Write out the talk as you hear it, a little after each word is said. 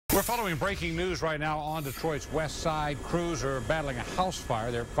We're following breaking news right now on Detroit's west side. Crews are battling a house fire.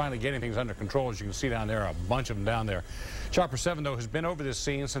 They're finally getting things under control. As you can see down there, a bunch of them down there. Chopper 7, though, has been over this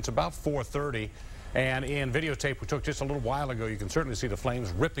scene since about 4:30. And in videotape we took just a little while ago, you can certainly see the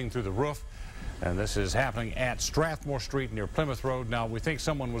flames ripping through the roof. And this is happening at Strathmore Street near Plymouth Road. Now, we think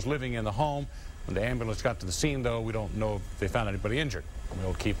someone was living in the home. When the ambulance got to the scene, though, we don't know if they found anybody injured.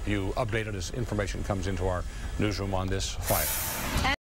 We'll keep you updated as information comes into our newsroom on this fire.